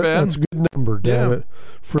 that's not bad. That's a good number down at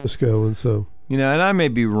Frisco, and so and I may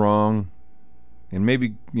be wrong, and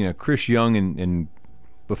maybe Chris Young and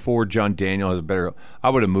before John Daniel has a better.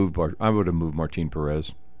 I would have moved Martin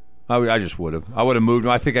Perez. I just would have. I would have moved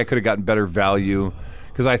him. I think I could have gotten better value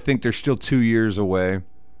because I think they're still 2 years away,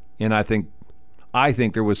 and I think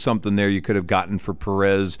there was something there you could have gotten for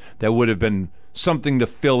Perez that would have been something to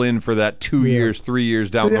fill in for that 2 years, 3 years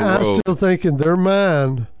down the road. I still think in their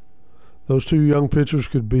mind, those 2 young pitchers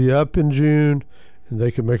could be up in June, and they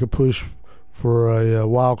could make a push for a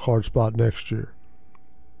wild card spot next year.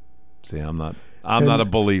 See, I'm not a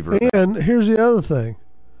believer. And here's the other thing: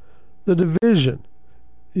 the division.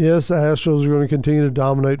 Yes, the Astros are going to continue to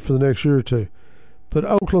dominate for the next year or 2, but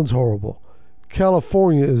Oakland's horrible.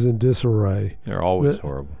 California is in disarray. They're always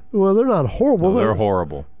horrible. Well, they're not horrible. No, they're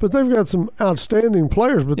horrible. But they've got some outstanding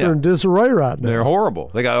players, but they're in disarray right now. They're horrible.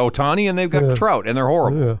 They got Ohtani and they've got Trout, and they're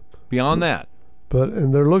horrible. Yeah. Beyond that.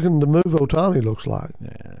 And they're looking to move Ohtani, looks like.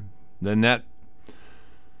 Yeah. Then that.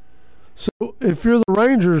 So if you're the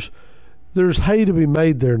Rangers, there's hay to be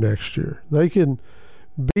made there next year. They can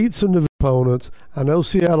beat some opponents. I know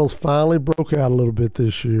Seattle's finally broke out a little bit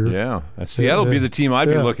this year. Yeah. Seattle will be the team I'd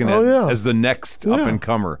be looking at as the next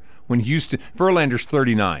up-and-comer. When Verlander's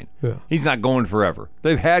 39. Yeah. He's not going forever.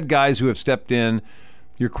 They've had guys who have stepped in.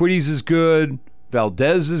 Urquidy's is good.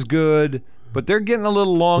 Valdez is good. But they're getting a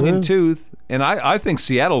little long in tooth, and I think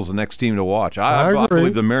Seattle's the next team to watch. I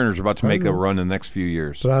believe the Mariners are about to make a run in the next few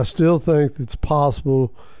years. But I still think it's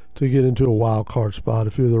possible to get into a wild card spot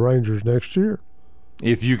if you're the Rangers next year.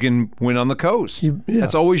 If you can win on the coast.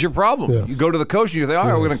 That's always your problem. Yes. You go to the coast and you think, all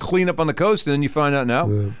right, we're going to clean up on the coast, and then you find out,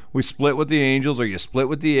 no, we split with the Angels or you split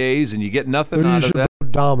with the A's, and you get nothing out of that.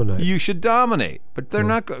 Dominate. You should dominate, but they're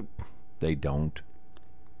not good. They don't.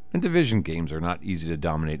 And division games are not easy to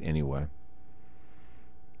dominate anyway.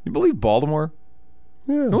 You believe Baltimore?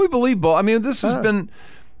 Yeah. No, we believe Baltimore. I mean, this has been,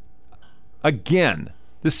 again,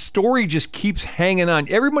 this story just keeps hanging on.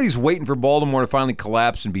 Everybody's waiting for Baltimore to finally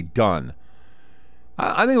collapse and be done.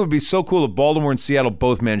 I think it would be so cool if Baltimore and Seattle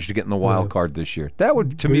both managed to get in the wild card this year. That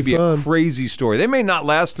would, to me, be a crazy story. They may not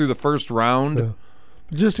last through the first round. Yeah.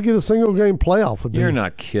 Just to get a single-game playoff would be You're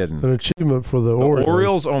not kidding. An achievement for the Orioles.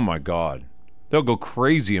 Orioles? Oh, my God. They'll go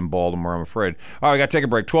crazy in Baltimore, I'm afraid. All right, we got to take a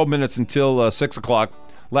break. 12 minutes until 6 o'clock.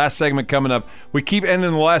 Last segment coming up. We keep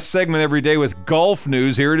ending the last segment every day with golf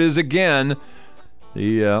news. Here it is again.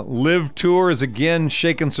 The LIV Tour is again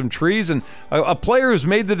shaking some trees, and a player who's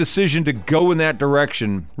made the decision to go in that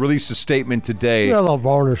direction released a statement today. Yeah, the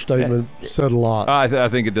Varner statement said a lot. I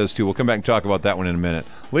think it does, too. We'll come back and talk about that one in a minute.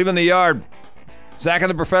 Leaving the Yard, Zach and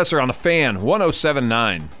the Professor on the Fan,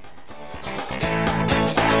 107.9.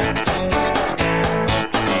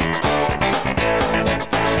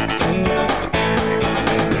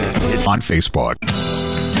 On Facebook.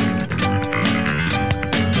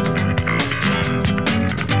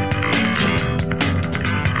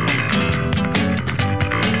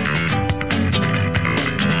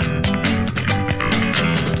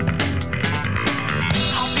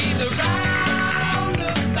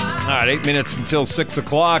 All right, 8 minutes until 6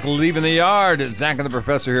 o'clock. Leaving the Yard. Zach and the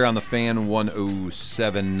Professor here on the Fan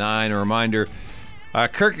 107.9. A reminder,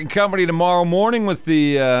 Kirk and Company tomorrow morning with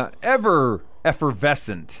the ever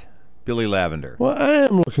effervescent Billy Lavender. Well, I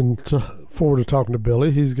am looking forward to talking to Billy.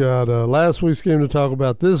 He's got last week's game to talk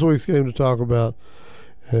about, this week's game to talk about,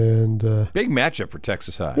 and big matchup for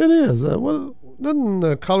Texas High. It is. Doesn't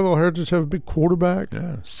Colleyville Heritage have a big quarterback?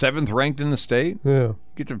 Yeah, 7th ranked in the state. Yeah,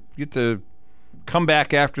 get to come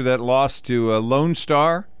back after that loss to Lone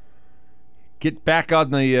Star. Get back on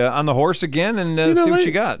the horse again and see what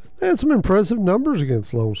you got. They had some impressive numbers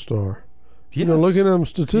against Lone Star. Yes. Looking at them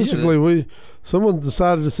statistically, someone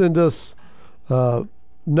decided to send us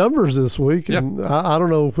numbers this week, and I don't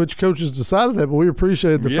know which coaches decided that, but we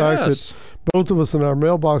appreciate the fact that both of us in our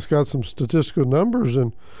mailbox got some statistical numbers,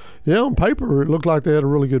 and on paper it looked like they had a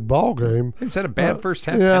really good ball game. They just had a bad first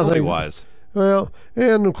half penalty-wise. Well,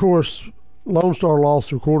 and of course Lone Star lost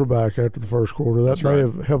their quarterback after the first quarter. That may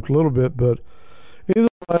have helped a little bit, but either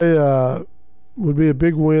way, would be a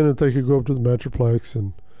big win if they could go up to the Metroplex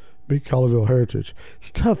and beat Colleyville Heritage.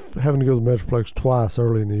 It's tough having to go to the Metroplex twice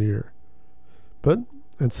early in the year, but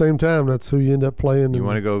at the same time, that's who you end up playing. You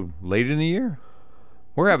want to go late in the year?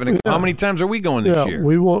 We're having how many times are we going this year?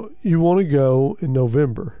 You want to go in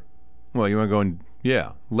November. Well, you want to go in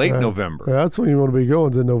late November. Yeah, that's when you want to be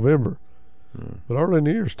going, is in November. But early in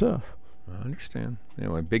the year is tough. I understand.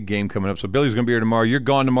 Anyway, big game coming up. So Billy's going to be here tomorrow. You're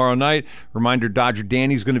gone tomorrow night. Reminder, Dodger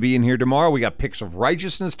Danny's going to be in here tomorrow. We got Picks of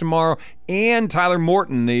Righteousness tomorrow. And Tyler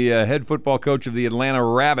Morton, the head football coach of the Atlanta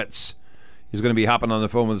Rabbits, is going to be hopping on the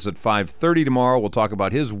phone with us at 5:30 tomorrow. We'll talk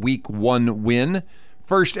about his Week 1 win.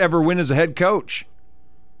 First ever win as a head coach.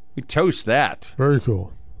 We toast that. Very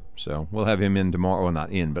cool. So we'll have him in tomorrow. Well,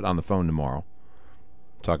 not in, but on the phone tomorrow.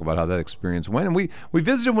 Talk about how that experience went. And we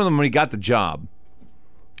visited with him when he got the job.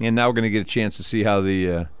 And now we're going to get a chance to see how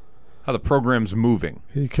the program's moving.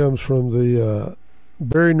 He comes from the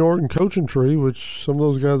Barry Norton coaching tree, which some of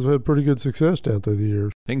those guys have had pretty good success down through the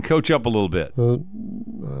years. They can coach up a little bit.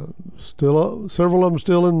 Still, several of them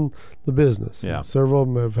still in the business. Yeah. Several of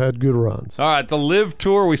them have had good runs. All right, the LIV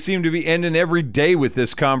Tour, we seem to be ending every day with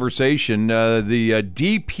this conversation. The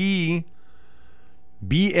DP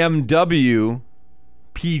BMW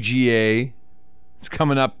PGA is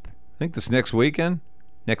coming up, I think this next weekend.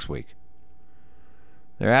 Next week.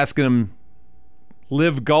 They're asking them,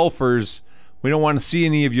 LIV golfers, we don't want to see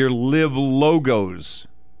any of your LIV logos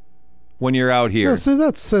when you're out here. Yeah, see,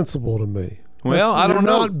 that's sensible to me. Well, I don't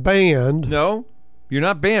know. You're not banned. No, you're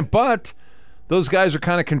not banned, but those guys are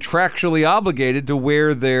kind of contractually obligated to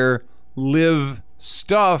wear their LIV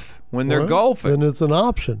stuff when they're golfing. And it's an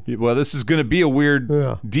option. Well, this is going to be a weird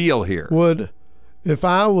deal here. If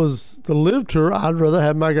I was the LIV Tour, I'd rather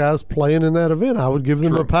have my guys playing in that event. I would give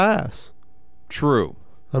them a pass. True.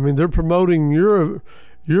 I mean, they're promoting your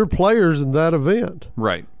players in that event.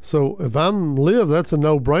 Right. So if I'm LIV, that's a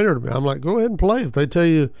no-brainer to me. I'm like, go ahead and play. If they tell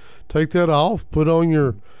you take that off, put on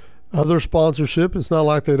your other sponsorship. It's not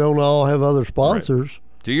like they don't all have other sponsors.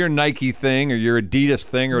 Right. Do your Nike thing or your Adidas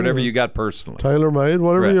thing or whatever you got personally. TaylorMade,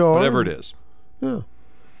 whatever you are. Whatever it is. Yeah.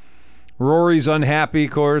 Rory's unhappy,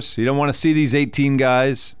 of course. You don't want to see these 18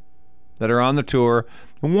 guys that are on the tour.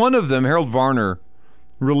 One of them, Harold Varner,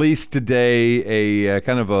 released today a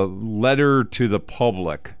kind of a letter to the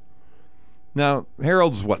public. Now,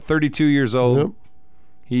 Harold's, 32 years old?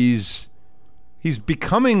 Yep. He's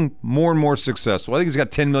becoming more and more successful. I think he's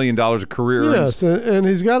got $10 million of career earnings. Yes, and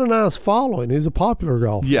he's got a nice following. He's a popular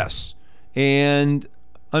golfer. Yes. And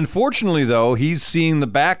unfortunately, though, he's seeing the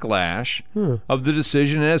backlash of the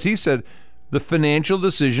decision. And as he said, the financial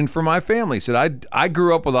decision for my family. He said, I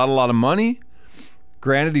grew up without a lot of money.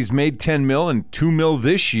 Granted, he's made $10 million and $2 million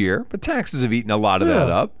this year, but taxes have eaten a lot of that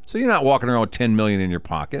up. So you're not walking around with $10 million in your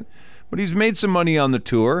pocket. But he's made some money on the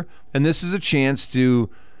tour, and this is a chance to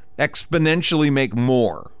exponentially make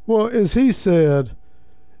more. Well, as he said,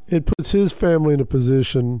 it puts his family in a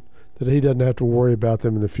position that he doesn't have to worry about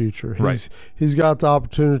them in the future. He's got the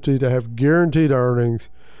opportunity to have guaranteed earnings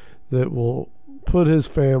that will put his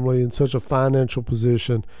family in such a financial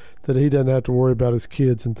position that he doesn't have to worry about his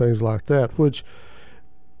kids and things like that, which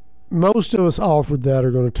most of us offered that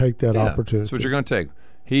are going to take that opportunity. That's what you're going to take.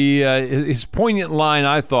 His poignant line,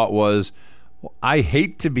 I thought, was, I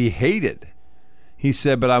hate to be hated. He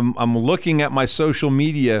said, but I'm looking at my social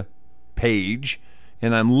media page,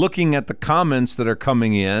 and I'm looking at the comments that are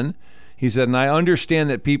coming in. He said, and I understand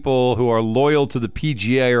that people who are loyal to the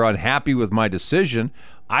PGA are unhappy with my decision.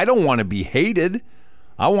 I don't want to be hated.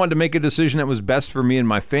 I wanted to make a decision that was best for me and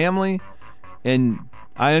my family, and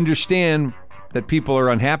I understand that people are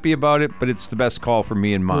unhappy about it, but it's the best call for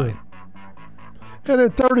me and mine. And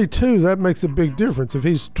at 32, that makes a big difference. If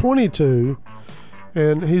he's 22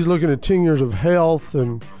 and he's looking at 10 years of health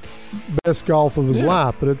and best golf of his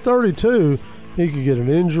life, but at 32, he could get an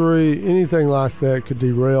injury. Anything like that could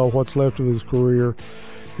derail what's left of his career.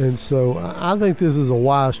 And so I think this is a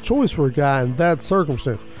wise choice for a guy in that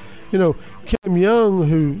circumstance. You know, Cam Young,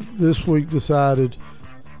 who this week decided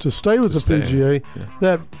to stay with the PGA,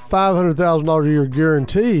 that $500,000 a year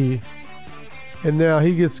guarantee, and now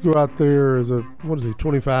he gets to go out there as a,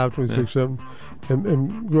 25, 26, something,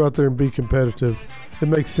 and go out there and be competitive. It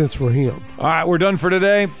makes sense for him. All right, we're done for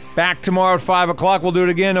today. Back tomorrow at 5 o'clock. We'll do it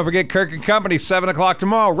again. Don't forget Kirk & Company, 7 o'clock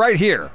tomorrow, right here